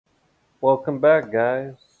Welcome back,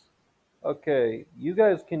 guys. Okay, you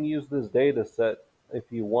guys can use this data set if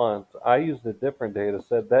you want. I used a different data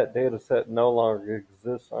set. That data set no longer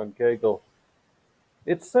exists on Kaggle.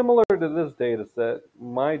 It's similar to this data set.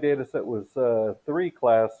 My data set was three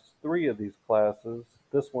of these classes.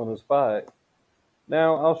 This one is five.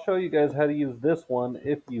 Now, I'll show you guys how to use this one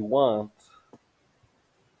if you want.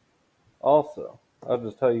 Also, I'll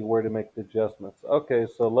just tell you where to make the adjustments. Okay,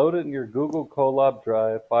 so load it in your Google Colab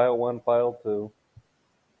drive, file 1, file 2.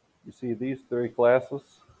 You see these three classes?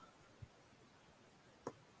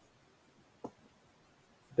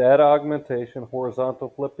 Data augmentation,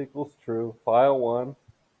 horizontal flip equals true, file 1,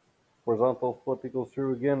 horizontal flip equals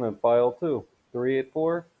true again, and file 2.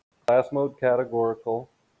 384, class mode categorical,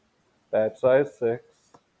 batch size 6,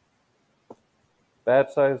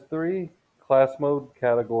 batch size 3, class mode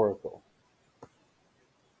categorical.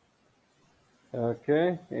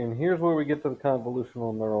 Okay, and here's where we get to the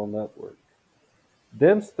convolutional neural network.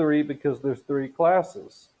 Dense 3 because there's three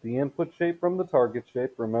classes. The input shape from the target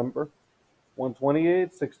shape, remember?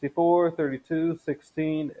 128, 64, 32,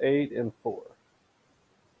 16, 8, and 4.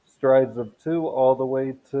 Strides of 2 all the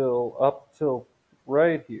way up till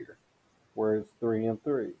right here, where it's 3 and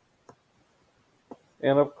 3.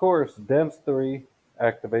 And of course, dense 3,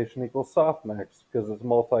 activation equals softmax, because it's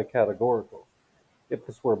multi-categorical. If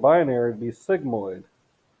this were binary, it'd be sigmoid.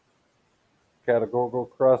 Categorical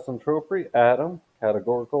cross entropy, atom,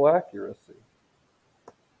 categorical accuracy.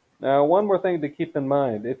 Now, one more thing to keep in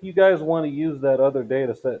mind. If you guys want to use that other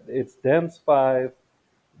data set, it's dense 5,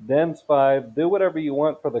 do whatever you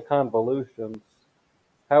want for the convolutions.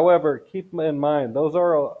 However, keep in mind, those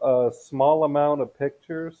are a small amount of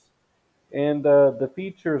pictures, and the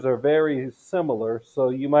features are very similar,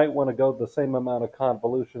 so you might want to go the same amount of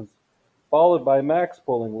convolutions, followed by max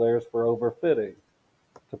pooling layers for overfitting,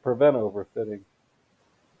 to prevent overfitting.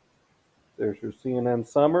 There's your CNN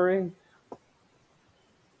summary.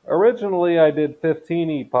 Originally, I did 15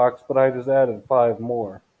 epochs, but I just added 5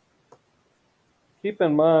 more. Keep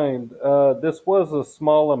in mind, this was a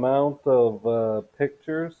small amount of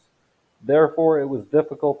pictures, therefore it was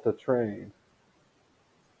difficult to train.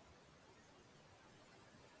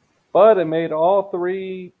 But it made all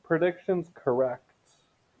 3 predictions correct.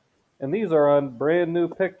 And these are on brand new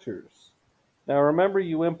pictures. Now remember,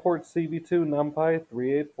 you import CV2 NumPy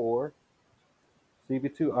 384,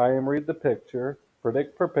 CV2 IM read the picture,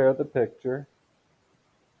 predict prepare the picture,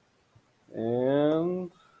 and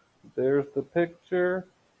there's the picture,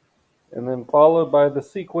 and then followed by the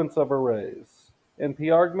sequence of arrays. NP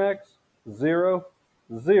argmax 0,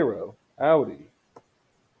 0, Audi.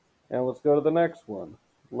 Now let's go to the next one,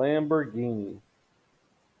 Lamborghini.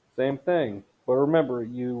 Same thing, but remember,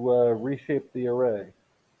 you reshape the array.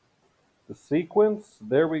 The sequence,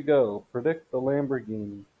 there we go, predict the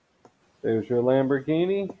Lamborghini. There's your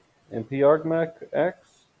Lamborghini, NP argmax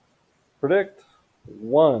X, predict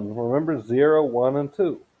 1. Remember 0, 1, and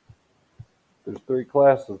 2. There's 3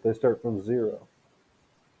 classes, they start from 0.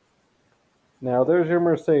 Now there's your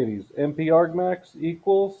Mercedes. NP argmax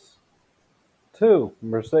equals 2,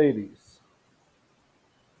 Mercedes.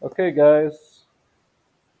 Okay guys,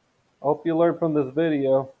 I hope you learned from this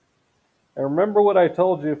video. And remember what I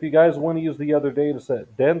told you, if you guys want to use the other data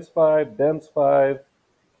set, dense 5,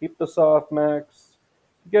 keep the softmax.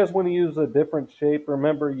 If you guys want to use a different shape,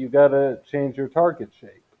 remember you gotta change your target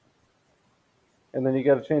shape. And then you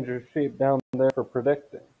gotta change your shape down there for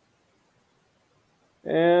predicting.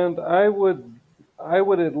 And I would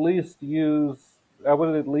at least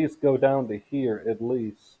go down to here at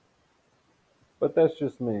least. But that's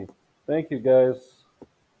just me. Thank you guys.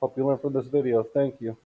 Hope you learned from this video. Thank you.